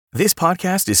This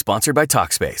podcast is sponsored by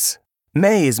Talkspace.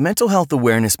 May is Mental Health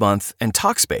Awareness Month, and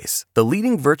Talkspace, the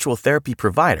leading virtual therapy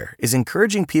provider, is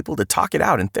encouraging people to talk it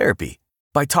out in therapy.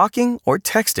 By talking or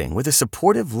texting with a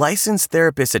supportive, licensed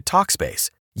therapist at Talkspace,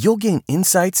 you'll gain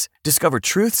insights, discover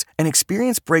truths, and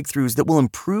experience breakthroughs that will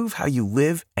improve how you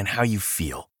live and how you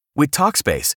feel. With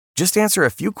Talkspace, just answer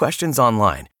a few questions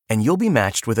online, and you'll be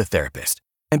matched with a therapist.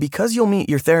 And because you'll meet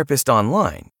your therapist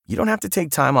online, you don't have to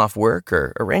take time off work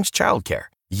or arrange childcare.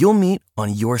 You'll meet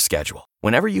on your schedule,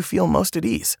 whenever you feel most at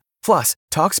ease. Plus,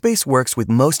 Talkspace works with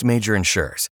most major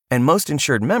insurers, and most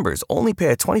insured members only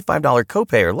pay a $25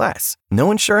 copay or less. No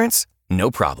insurance?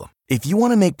 No problem. If you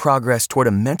want to make progress toward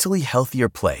a mentally healthier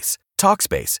place,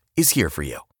 Talkspace is here for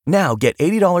you. Now get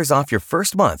 $80 off your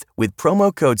first month with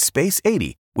promo code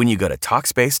SPACE80 when you go to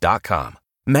Talkspace.com.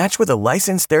 Match with a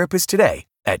licensed therapist today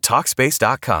at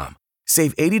Talkspace.com.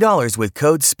 Save $80 with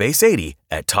code SPACE80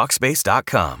 at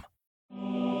Talkspace.com.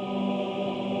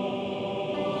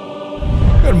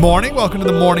 Good morning. Welcome to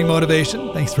the Morning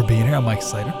Motivation. Thanks for being here. I'm Mike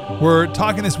Slater. We're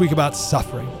talking this week about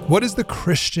suffering. What is the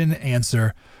Christian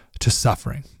answer to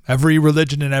suffering? Every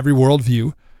religion and every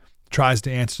worldview tries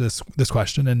to answer this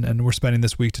question, and we're spending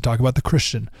this week to talk about the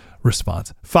Christian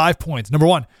response. 5 points. Number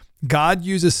 1, God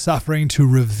uses suffering to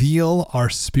reveal our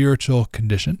spiritual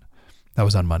condition. That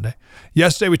was on Monday.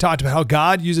 Yesterday, we talked about how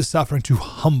God uses suffering to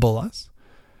humble us.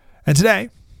 And today,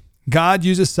 God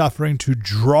uses suffering to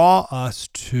draw us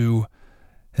to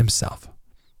himself.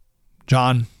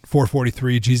 John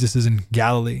 4:43, Jesus is in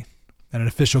Galilee, and an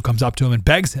official comes up to him and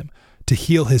begs him to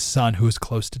heal his son who is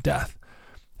close to death.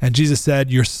 And Jesus said,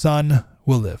 "Your son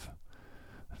will live."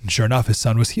 And sure enough, his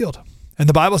son was healed. And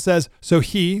the Bible says, so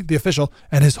he, the official,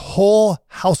 and his whole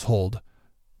household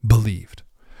believed.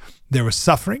 There was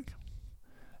suffering,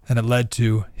 and it led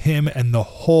to him and the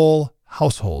whole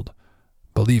household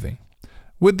believing.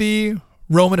 Would the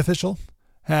Roman official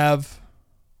have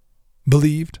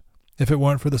believed if it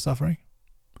weren't for the suffering?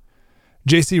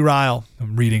 J.C. Ryle,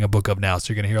 I'm reading a book of now, so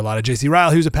you're going to hear a lot of J.C.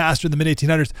 Ryle. He was a pastor in the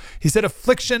mid-1800s. He said,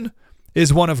 affliction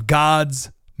is one of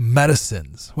God's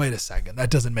medicines. Wait a second.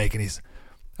 That doesn't make any sense.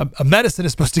 A medicine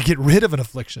is supposed to get rid of an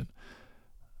affliction.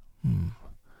 Now,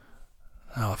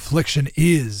 affliction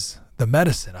is the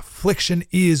medicine. Affliction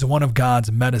is one of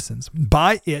God's medicines.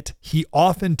 By it, he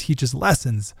often teaches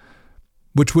lessons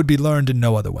which would be learned in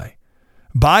no other way.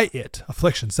 By it,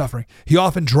 affliction, suffering, he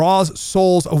often draws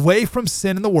souls away from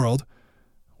sin in the world,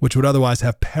 which would otherwise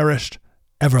have perished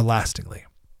everlastingly.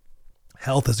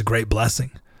 Health is a great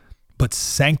blessing, but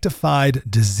sanctified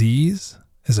disease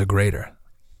is a greater.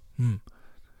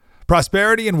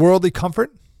 Prosperity and worldly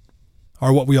comfort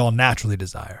are what we all naturally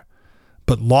desire,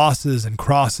 but losses and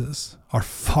crosses are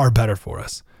far better for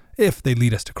us if they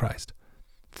lead us to Christ.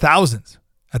 Thousands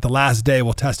at the last day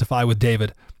will testify with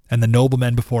David and the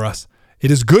noblemen before us,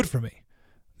 "It is good for me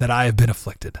that I have been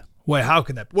afflicted." Wait, how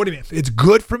can that? What do you mean? It's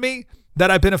good for me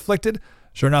that I've been afflicted?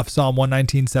 Sure enough, Psalm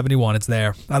 119:71, it's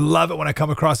there. I love it when I come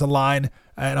across a line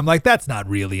and I'm like, that's not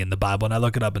really in the Bible. And I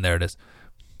look it up and there it is.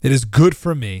 It is good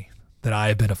for me that I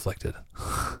have been afflicted.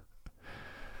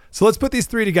 So let's put these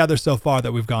three together so far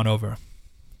that we've gone over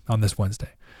on this Wednesday.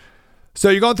 So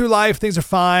you're going through life, things are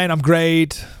fine, I'm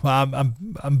great, well,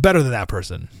 I'm better than that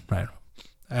person, right?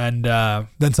 And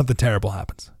then something terrible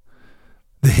happens.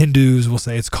 The Hindus will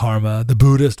say it's karma. The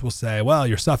Buddhist will say, well,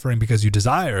 you're suffering because you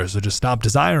desire, so just stop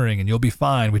desiring and you'll be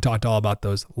fine. We talked all about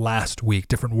those last week,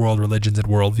 different world religions and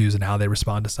worldviews and how they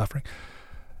respond to suffering.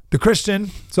 The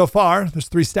Christian, so far, there's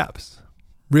 3 steps.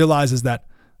 Realizes that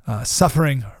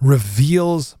suffering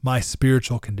reveals my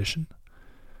spiritual condition.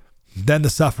 Then the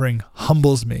suffering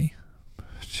humbles me.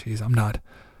 Jeez, I'm not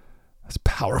as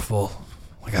powerful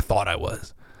like I thought I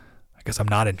was. I guess I'm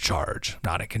not in charge,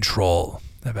 not in control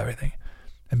of everything.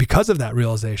 And because of that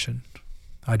realization,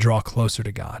 I draw closer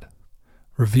to God.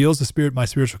 Reveals my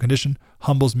spiritual condition,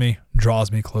 humbles me,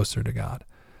 draws me closer to God.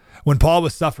 When Paul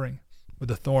was suffering with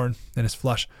a thorn in his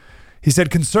flesh, he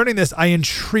said, concerning this, I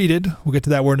entreated, we'll get to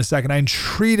that word in a second, I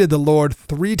entreated the Lord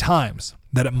 3 times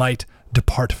that it might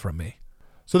depart from me.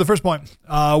 So the first point,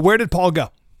 where did Paul go?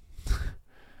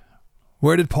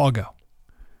 Where did Paul go?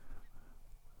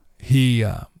 He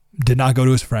did not go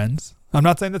to his friends. I'm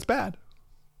not saying that's bad.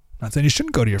 I'm not saying you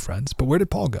shouldn't go to your friends, but where did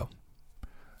Paul go?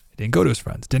 He didn't go to his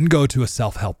friends, didn't go to a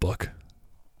self-help book,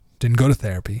 didn't go to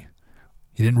therapy.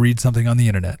 He didn't read something on the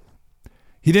internet.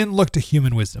 He didn't look to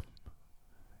human wisdom.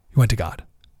 He went to God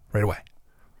right away.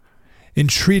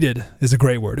 Entreated is a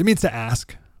great word. It means to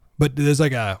ask, but there's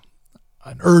like an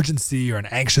urgency or an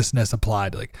anxiousness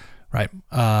applied, like, right?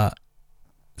 So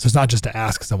it's not just to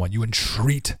ask someone, you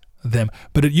entreat them,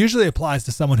 but it usually applies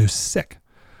to someone who's sick.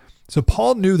 So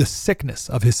Paul knew the sickness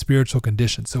of his spiritual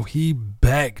condition. So he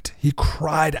begged, he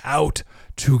cried out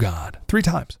to God 3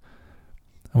 times.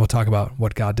 And we'll talk about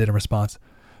what God did in response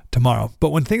tomorrow. But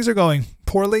when things are going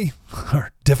poorly,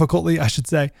 or difficultly, I should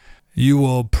say, you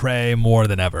will pray more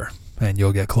than ever and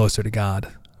you'll get closer to God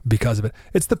because of it.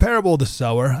 It's the parable of the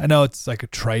sower. I know it's like a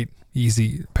trite,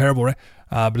 easy parable, right?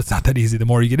 But it's not that easy. The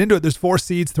more you get into it, there's 4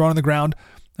 seeds thrown on the ground.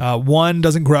 One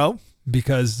doesn't grow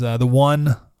because the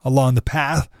one along the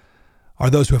path are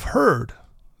those who have heard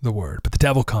the word, but the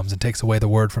devil comes and takes away the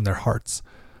word from their hearts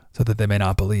so that they may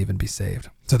not believe and be saved.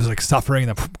 So there's like suffering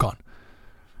and then gone.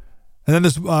 And then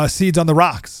there's seeds on the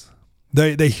rocks.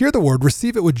 They hear the word,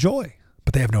 receive it with joy,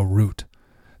 but they have no root.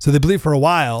 So they believe for a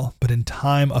while, but in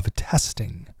time of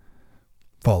testing,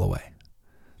 fall away.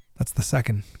 That's the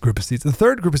second group of seeds. The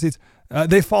third group of seeds,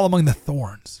 they fall among the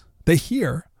thorns. They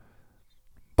hear,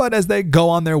 but as they go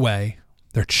on their way,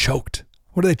 they're choked.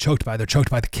 What are they choked by? They're choked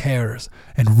by the cares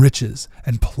and riches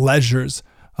and pleasures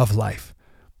of life.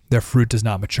 Their fruit does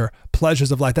not mature.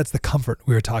 Pleasures of life, that's the comfort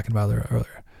we were talking about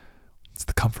earlier. It's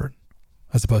the comfort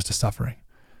as opposed to suffering.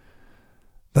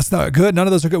 That's not good. None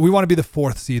of those are good. We want to be the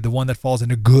 4th seed, the one that falls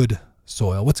into good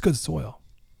soil. What's good soil?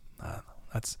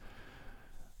 That's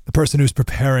the person who's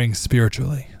preparing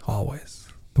spiritually always.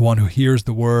 The one who hears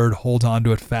the word, holds on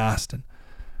to it fast, and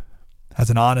has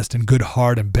an honest and good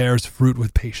heart and bears fruit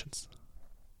with patience.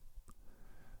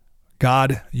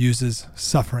 God uses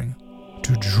suffering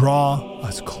to draw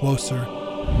us closer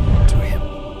to Him.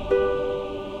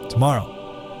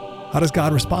 Tomorrow, how does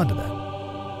God respond to that?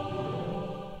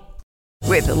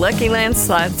 With the Lucky Land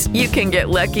Slots, you can get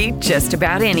lucky just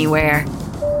about anywhere.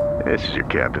 This is your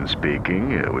captain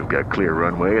speaking. We've got clear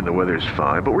runway and the weather's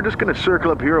fine, but we're just going to circle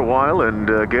up here a while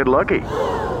and get lucky.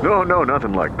 No,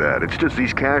 nothing like that. It's just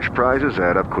these cash prizes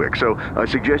add up quick. So I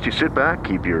suggest you sit back,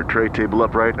 keep your tray table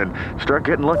upright, and start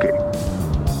getting lucky.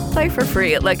 Play for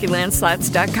free at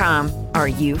LuckyLandSlots.com. Are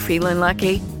you feeling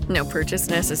lucky? No purchase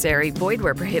necessary. Void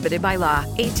where prohibited by law.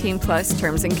 18+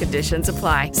 terms and conditions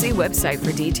apply. See website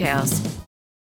for details.